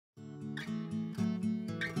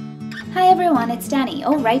Hi everyone, it's Danny.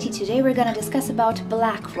 Alrighty, today we're gonna discuss about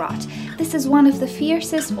black rot. This is one of the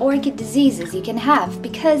fiercest orchid diseases you can have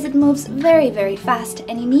because it moves very fast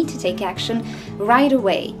and you need to take action right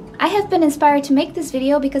away. I have been inspired to make this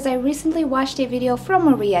video because I recently watched a video from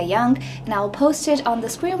Maria Young and I'll post it on the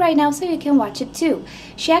screen right now so you can watch it too.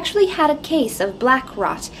 She actually had a case of black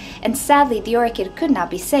rot and sadly the orchid could not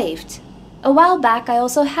be saved. A while back, I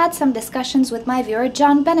also had some discussions with my viewer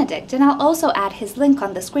John Benedict, and I'll also add his link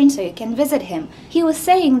on the screen so you can visit him. He was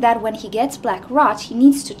saying that when he gets black rot, he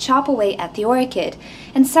needs to chop away at the orchid,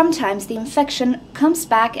 and sometimes the infection comes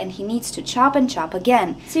back and he needs to chop and chop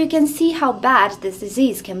again, so you can see how bad this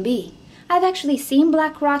disease can be. I've actually seen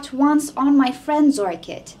black rot once on my friend's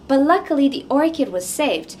orchid, but luckily the orchid was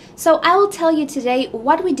saved. So I will tell you today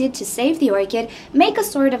what we did to save the orchid, make a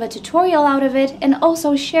sort of a tutorial out of it, and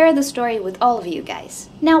also share the story with all of you guys.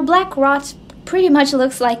 Now, black rot pretty much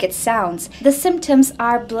looks like it sounds. The symptoms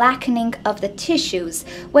are blackening of the tissues,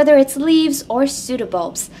 whether it's leaves or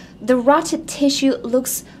pseudobulbs. The rotted tissue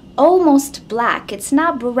looks almost black. It's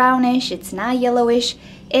not brownish, it's not yellowish,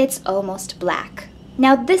 it's almost black.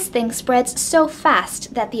 Now this thing spreads so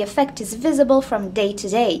fast that the effect is visible from day to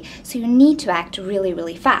day, so you need to act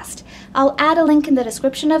really fast. I'll add a link in the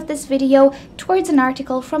description of this video towards an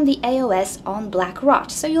article from the AOS on black rot,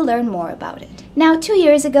 so you'll learn more about it. Now 2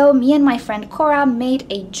 years ago, me and my friend Cora made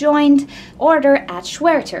a joint order at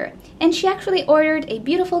Schwerter, and she actually ordered a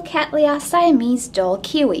beautiful Cattleya Siamese doll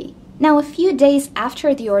kiwi. Now, a few days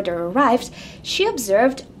after the order arrived, she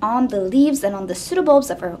observed on the leaves and on the pseudobulbs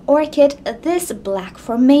of her orchid this black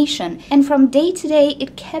formation, and from day to day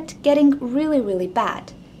it kept getting really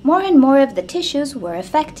bad. More and more of the tissues were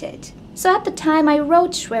affected. So at the time I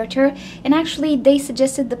wrote Schwerter, and actually they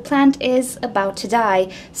suggested the plant is about to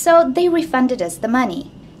die, so they refunded us the money.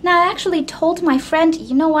 Now I actually told my friend,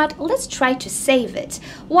 you know what, let's try to save it.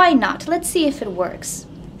 Why not? Let's see if it works.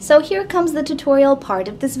 So here comes the tutorial part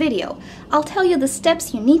of this video. I'll tell you the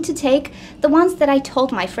steps you need to take, the ones that I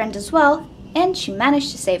told my friend as well, and she managed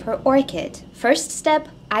to save her orchid. First step,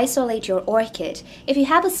 isolate your orchid. If you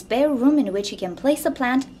have a spare room in which you can place a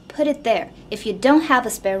plant, put it there. If you don't have a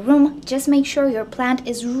spare room, just make sure your plant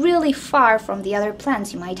is really far from the other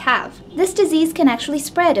plants you might have. This disease can actually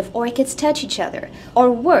spread if orchids touch each other, or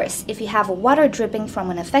worse, if you have water dripping from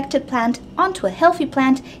an affected plant onto a healthy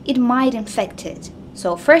plant, it might infect it.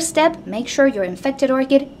 So first step, make sure your infected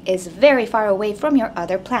orchid is very far away from your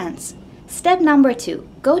other plants. Step number 2,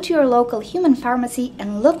 go to your local human pharmacy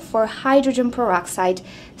and look for hydrogen peroxide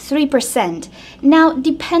 3%. Now,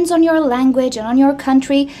 depends on your language and on your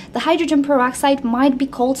country, the hydrogen peroxide might be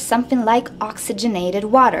called something like oxygenated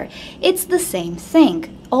water. It's the same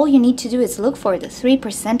thing. All you need to do is look for the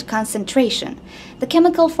 3% concentration. The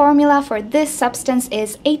chemical formula for this substance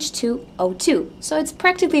is H2O2, so it's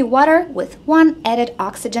practically water with one added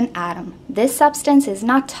oxygen atom. This substance is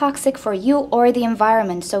not toxic for you or the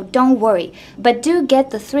environment, so don't worry, but do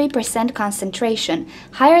get the 3% concentration.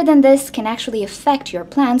 Higher than this can actually affect your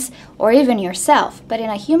plants or even yourself, but in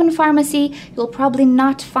a human pharmacy, you'll probably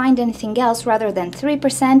not find anything else rather than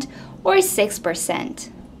 3% or 6%.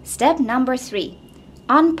 Step number 3.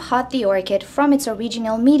 Unpot the orchid from its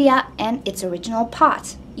original media and its original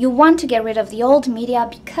pot. You want to get rid of the old media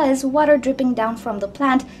because water dripping down from the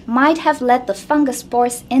plant might have let the fungus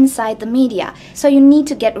spores inside the media, so you need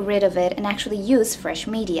to get rid of it and actually use fresh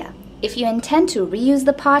media. If you intend to reuse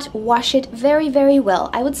the pot, wash it very well.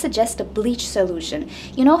 I would suggest a bleach solution.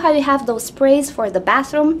 You know how you have those sprays for the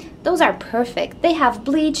bathroom? Those are perfect. They have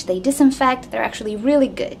bleach, they disinfect, they're actually really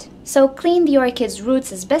good. So clean the orchid's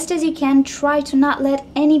roots as best as you can. Try to not let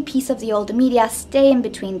any piece of the old media stay in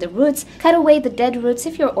between the roots. Cut away the dead roots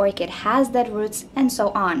if your orchid has dead roots, and so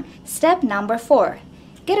on. Step number 4.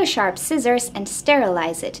 Get a sharp scissors and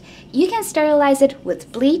sterilize it. You can sterilize it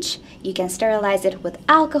with bleach, you can sterilize it with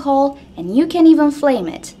alcohol, and you can even flame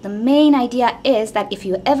it. The main idea is that if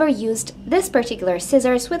you ever used this particular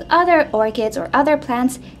scissors with other orchids or other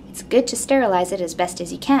plants, it's good to sterilize it as best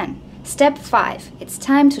as you can. Step 5. It's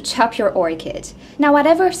time to chop your orchid. Now,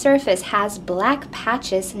 whatever surface has black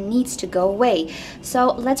patches needs to go away.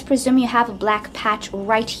 So let's presume you have a black patch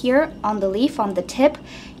right here on the leaf, on the tip.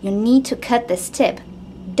 You need to cut this tip.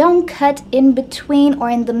 Don't cut in between or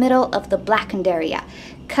in the middle of the blackened area.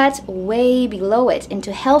 Cut way below it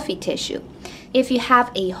into healthy tissue. If you have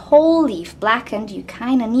a whole leaf blackened, you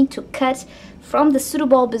kind of need to cut from the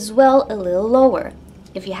pseudobulb as well a little lower.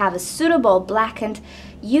 If you have a pseudobulb blackened,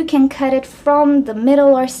 you can cut it from the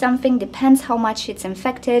middle or something, depends how much it's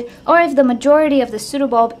infected, or if the majority of the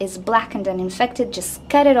pseudobulb is blackened and infected, just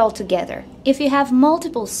cut it all together. If you have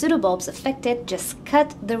multiple pseudobulbs affected, just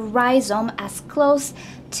cut the rhizome as close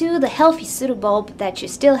to the healthy pseudobulb that you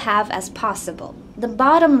still have as possible. The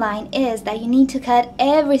bottom line is that you need to cut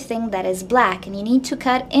everything that is black, and you need to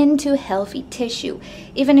cut into healthy tissue.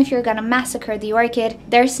 Even if you're gonna massacre the orchid,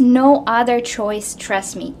 there's no other choice,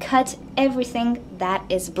 trust me. Cut everything that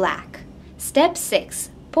is black. Step 6.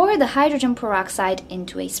 Pour the hydrogen peroxide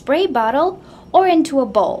into a spray bottle or into a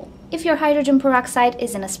bowl. If your hydrogen peroxide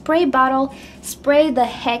is in a spray bottle, spray the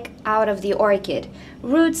heck out of the orchid.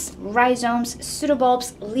 Roots, rhizomes,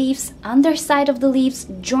 pseudobulbs, leaves, underside of the leaves,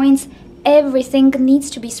 joints, everything needs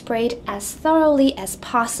to be sprayed as thoroughly as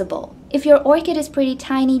possible. If your orchid is pretty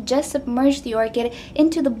tiny, just submerge the orchid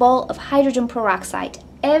into the bowl of hydrogen peroxide.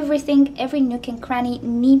 Everything, every nook and cranny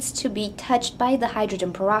needs to be touched by the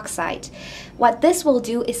hydrogen peroxide. What this will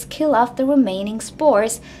do is kill off the remaining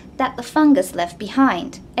spores that the fungus left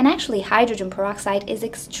behind. And actually, hydrogen peroxide is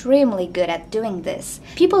extremely good at doing this.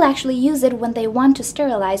 People actually use it when they want to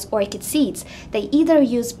sterilize orchid seeds. They either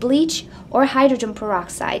use bleach or hydrogen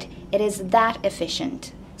peroxide. It is that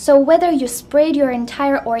efficient. So whether you sprayed your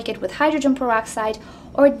entire orchid with hydrogen peroxide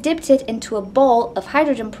or dipped it into a bowl of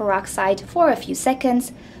hydrogen peroxide for a few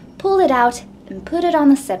seconds, pull it out and put it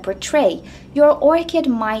on a separate tray. Your orchid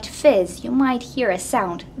might fizz, you might hear a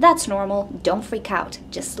sound. That's normal, don't freak out.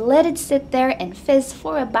 Just let it sit there and fizz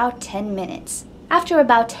for about 10 minutes. After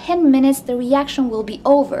about 10 minutes, the reaction will be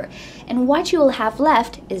over, and what you will have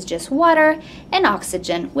left is just water and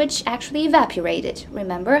oxygen, which actually evaporated.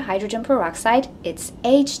 Remember, hydrogen peroxide, it's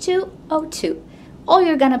H2O2. All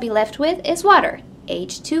you're gonna be left with is water.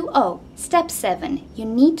 H2O. Step 7. You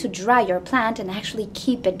need to dry your plant and actually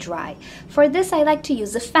keep it dry. For this, I like to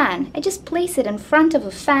use a fan. I just place it in front of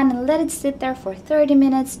a fan and let it sit there for 30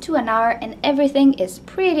 minutes to an hour, and everything is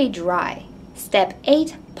pretty dry. Step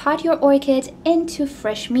 8. Pot your orchid into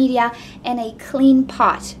fresh media and a clean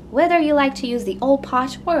pot. Whether you like to use the old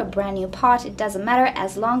pot or a brand new pot, it doesn't matter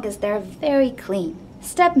as long as they're very clean.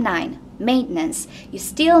 Step 9. Maintenance. You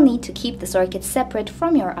still need to keep this orchid separate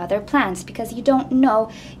from your other plants because you don't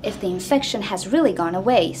know if the infection has really gone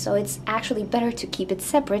away, so it's actually better to keep it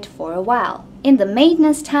separate for a while. In the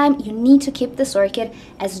maintenance time, you need to keep this orchid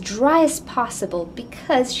as dry as possible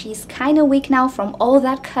because she's kind of weak now from all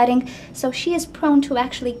that cutting, so she is prone to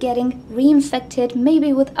actually getting reinfected,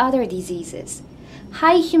 maybe with other diseases.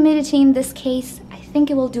 High humidity in this case, I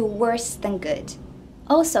think it will do worse than good.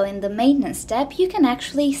 Also, in the maintenance step, you can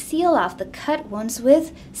actually seal off the cut wounds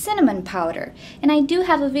with cinnamon powder. And I do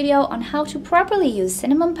have a video on how to properly use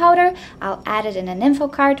cinnamon powder. I'll add it in an info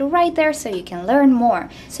card right there so you can learn more.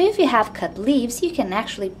 So if you have cut leaves, you can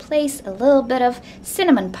actually place a little bit of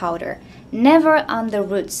cinnamon powder. Never on the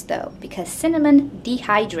roots though, because cinnamon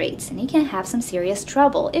dehydrates and you can have some serious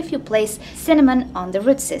trouble if you place cinnamon on the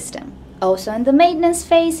root system. Also, in the maintenance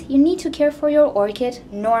phase, you need to care for your orchid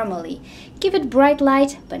normally. Give it bright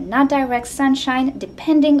light, but not direct sunshine,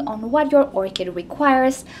 depending on what your orchid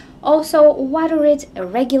requires. Also, water it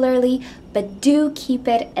regularly, but do keep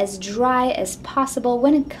it as dry as possible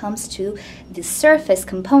when it comes to the surface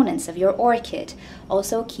components of your orchid.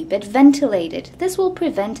 Also, keep it ventilated. This will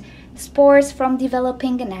prevent spores from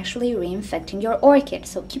developing and actually reinfecting your orchid.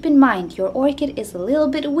 So keep in mind, your orchid is a little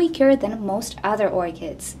bit weaker than most other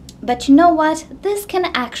orchids. But you know what? This can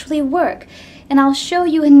actually work. And I'll show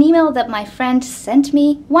you an email that my friend sent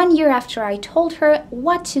me 1 year after I told her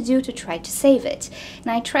what to do to try to save it.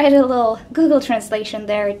 And I tried a little Google translation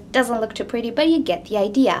there. It doesn't look too pretty, but you get the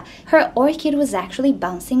idea. Her orchid was actually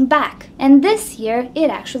bouncing back. And this year,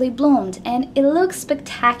 it actually bloomed, and it looks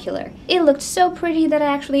spectacular. It looked so pretty that I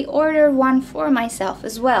actually ordered one for myself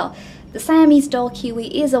as well. The Siamese doll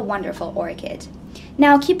kiwi is a wonderful orchid.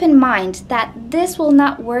 Now keep in mind that this will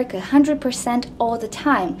not work 100% all the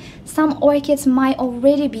time. Some orchids might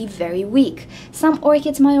already be very weak. Some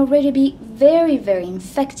orchids might already be very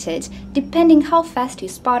infected, depending how fast you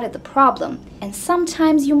spotted the problem. And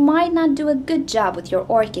sometimes you might not do a good job with your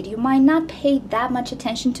orchid. You might not pay that much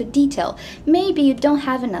attention to detail. Maybe you don't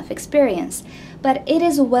have enough experience. But it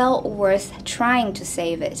is well worth trying to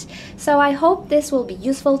save it. So I hope this will be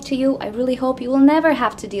useful to you. I really hope you will never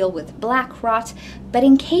have to deal with black rot, but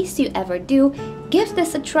in case you ever do, give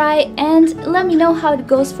this a try and let me know how it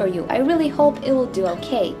goes for you. I really hope it will do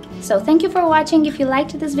okay. So thank you for watching. If you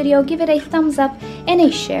liked this video, give it a thumbs up and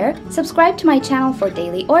a share. Subscribe to my channel for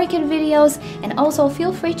daily orchid videos, and also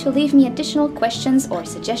feel free to leave me additional questions or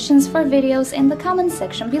suggestions for videos in the comment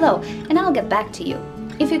section below, and I'll get back to you.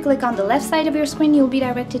 If you click on the left side of your screen, you'll be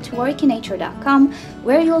directed to orchidnature.com,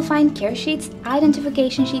 where you'll find care sheets,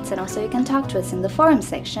 identification sheets, and also you can talk to us in the forum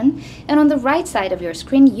section. And on the right side of your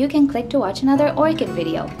screen, you can click to watch another orchid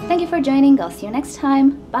video. Thank you for joining. I'll see you next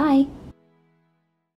time. Bye!